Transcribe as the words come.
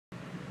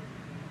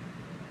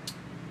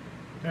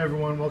Hey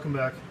everyone, welcome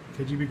back.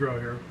 KGB Grow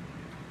here.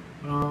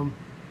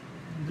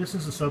 This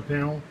is a sub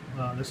panel.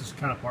 This is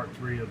kind of part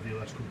 3 of the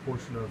electrical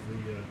portion of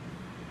the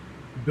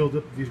build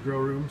up of these grow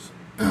rooms.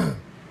 I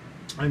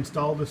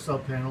installed this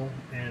sub panel,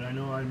 and I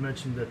know I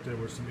mentioned that there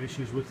were some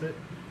issues with it.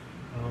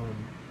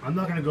 I'm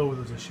not going to go over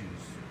those issues.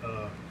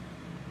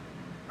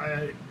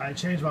 I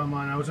changed my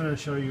mind. I was going to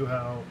show you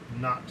how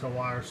not to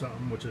wire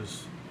something, which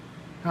is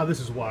how this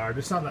is wired.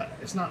 It's not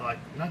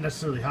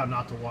necessarily how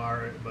not to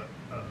wire it, but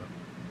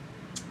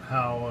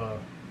how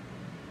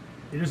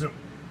it isn't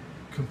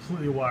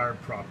completely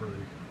wired properly,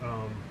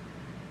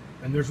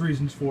 and there's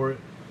reasons for it.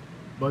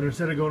 But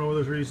instead of going over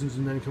those reasons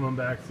and then coming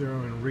back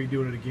through and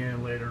redoing it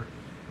again later,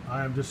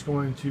 I am just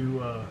going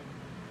to,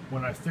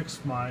 when I fix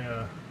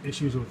my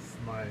issues with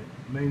my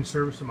main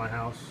service in my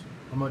house,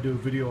 I'm going to do a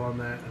video on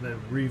that and then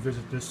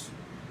revisit this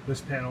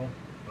panel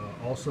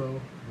also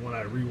when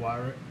I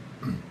rewire it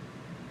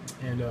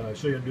and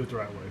show you how to do it the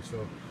right way.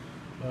 So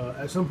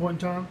at some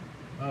point in time,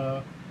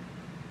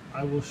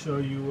 I will show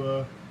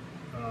you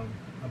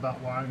about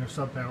wiring a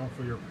sub panel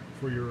for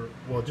your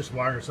well, just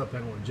wiring a sub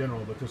panel in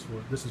general, but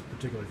this is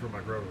particularly for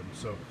my grow room.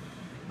 So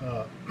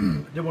I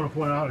did want to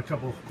point out a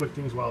couple of quick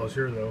things while I was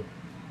here though.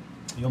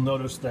 You'll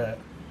notice that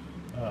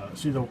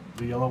see the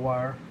yellow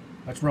wire,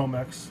 that's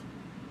Romex.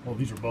 Well,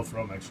 these are both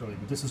Romex really,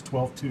 but this is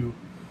 12-2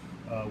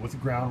 with the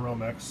ground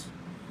Romex.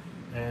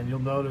 And you'll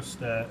notice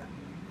that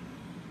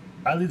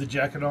I leave the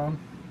jacket on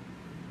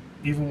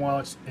even while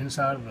it's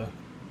inside of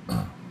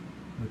the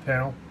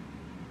panel.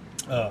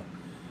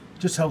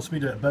 Just helps me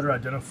to better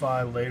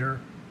identify later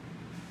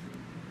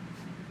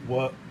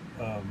what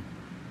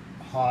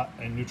hot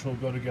and neutral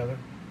go together.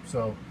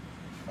 So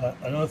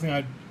another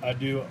thing I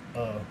do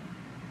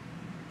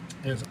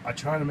is I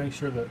try to make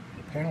sure that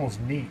the panel is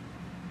neat,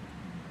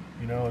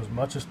 you know, as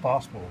much as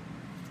possible,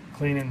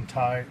 clean and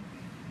tight,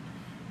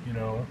 you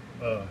know,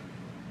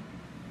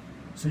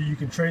 so you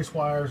can trace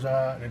wires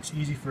out and it's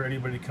easy for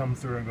anybody to come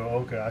through and go,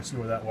 okay, I see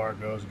where that wire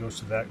goes. It goes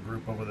to that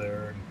group over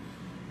there,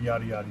 and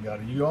yada yada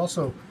yada. You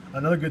also,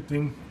 another good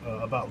thing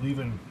about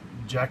leaving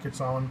jackets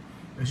on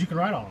is you can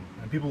write on them,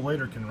 and people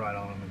later can write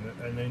on them,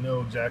 and they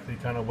know exactly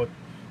kind of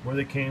where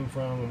they came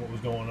from and what was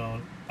going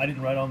on. I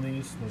didn't write on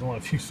these. There's only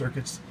a few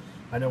circuits.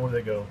 I know where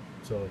they go.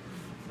 So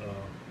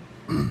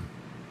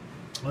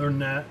other than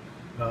that,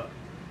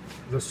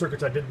 the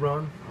circuits I did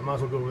run, I might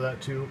as well go over that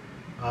too.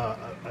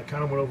 I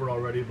kind of went over it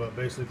already, but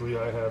basically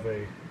I have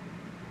a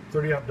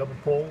 30 amp double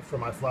pole for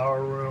my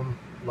flower room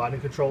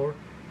lighting controller,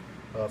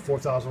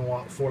 4,000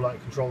 watt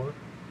 4-light controller.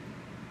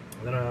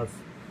 And then I have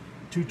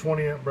two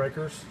 20 amp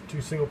breakers,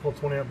 two single pole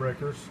 20 amp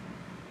breakers.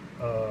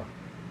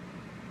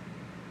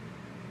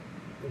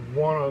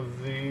 One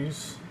of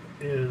these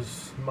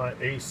is my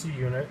AC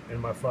unit in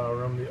my flower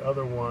room. The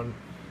other one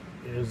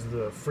is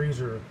the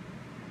freezer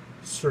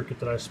circuit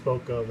that I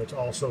spoke of, that's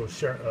also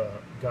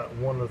got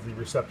one of the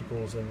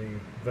receptacles in the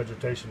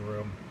vegetation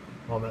room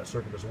on that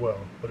circuit as well.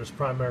 But it's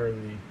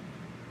primarily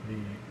the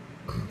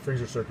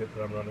freezer circuit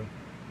that I'm running.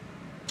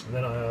 And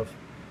then I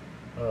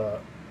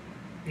have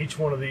each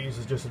one of these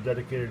is just a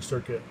dedicated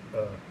circuit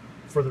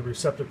for the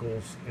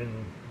receptacles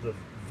in the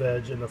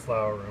veg and the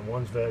flower, and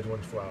one's veg,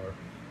 one's flower.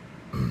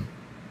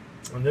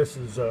 And this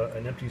is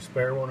an empty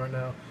spare one right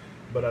now,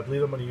 but I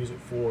believe I'm going to use it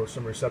for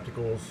some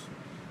receptacles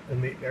in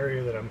the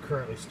area that I'm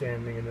currently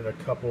standing, and then a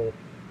couple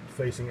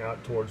facing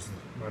out towards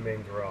my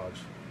main garage.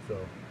 So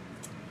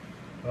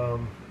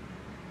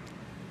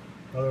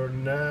other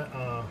than that,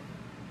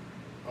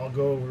 I'll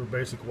go over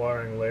basic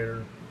wiring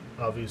later.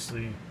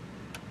 Obviously,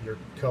 your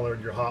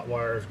hot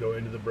wires go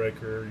into the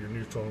breaker, your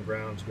neutral and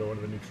grounds go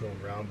into the neutral and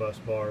ground bus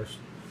bars.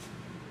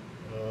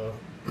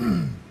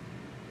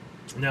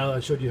 Now that I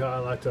showed you how I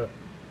like to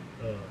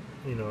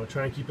you know,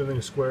 try and keep everything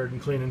squared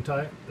and clean and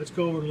tight, let's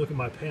go over and look at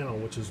my panel,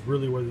 which is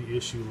really where the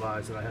issue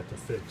lies that I have to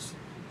fix.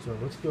 So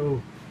let's go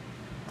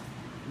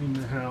in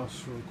the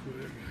house real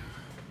quick.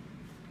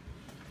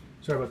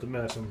 Sorry about the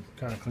mess, I'm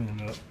kind of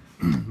cleaning up,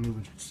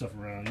 moving stuff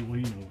around. Well,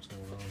 you know what's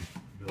going on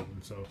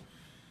building. So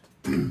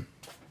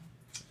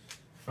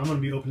I'm going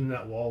to be opening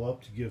that wall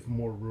up to give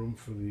more room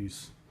for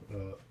these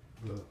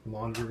the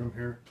laundry room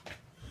here.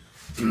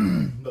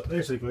 But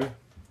basically,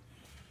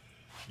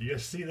 you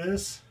guys see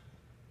this?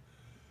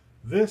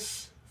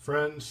 This,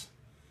 friends,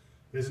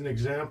 is an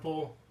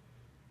example,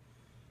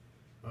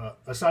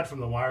 aside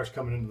from the wires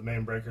coming into the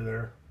main breaker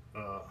there,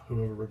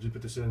 whoever originally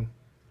put this in,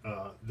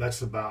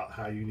 that's about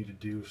how you need to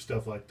do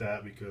stuff like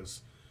that, because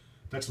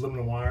that's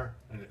aluminum wire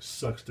and it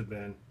sucks to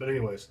bend. But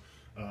anyways,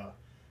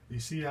 you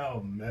see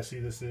how messy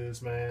this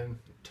is, man?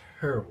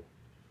 Terrible.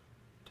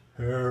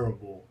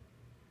 Terrible.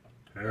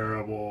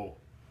 Terrible.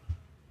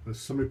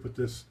 Somebody put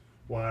this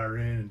wire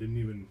in and didn't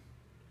even...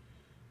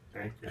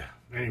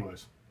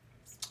 Anyways,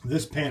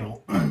 this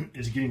panel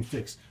is getting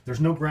fixed. There's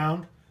no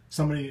ground.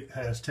 Somebody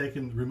has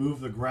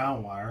removed the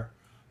ground wire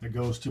that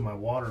goes to my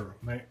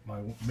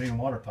main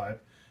water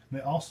pipe. And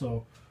they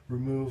also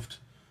removed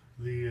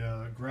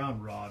the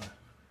ground rod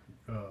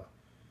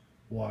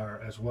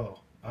wire as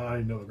well. I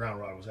didn't know the ground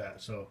rod was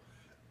at. So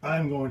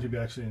I'm going to be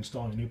actually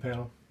installing a new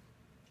panel,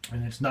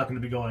 and it's not going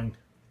to be going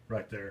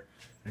right there.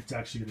 It's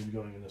actually going to be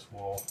going in this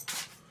wall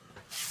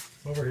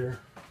over here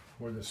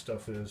where this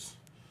stuff is.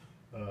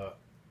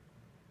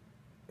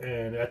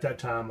 And at that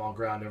time I'll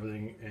ground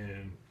everything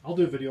and I'll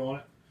do a video on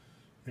it,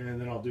 and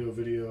then I'll do a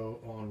video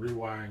on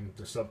rewiring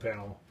the sub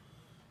panel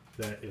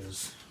that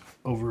is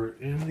over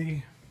in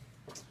the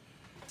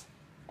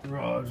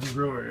garage and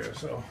grow area.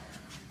 So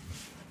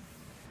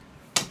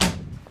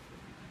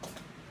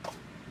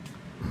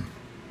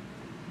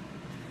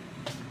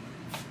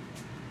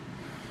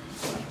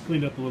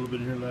cleaned up a little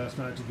bit here last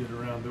night to get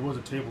around. There was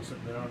a table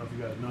sitting there. I don't know if you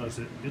guys noticed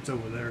it. It's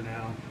over there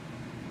now.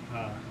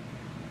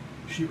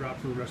 Sheetrock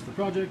for the rest of the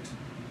project.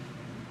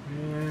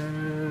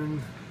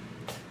 And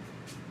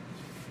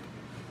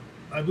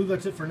I believe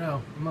that's it for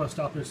now. I'm going to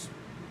stop this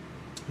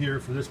here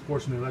for this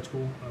portion of the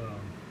electrical.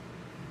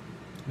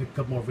 Make a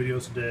couple more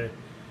videos today,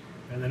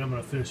 and then I'm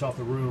going to finish off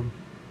the room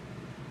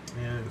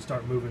and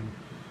start moving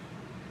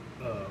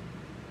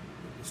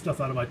stuff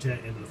out of my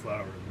tent into the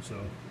flower room. So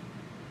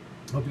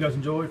hope you guys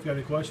enjoy. If you got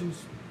any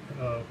questions,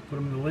 put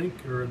them in the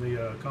link or in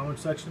the comment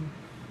section.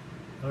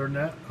 Other than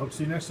that, hope to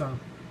see you next time.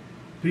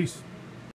 Peace.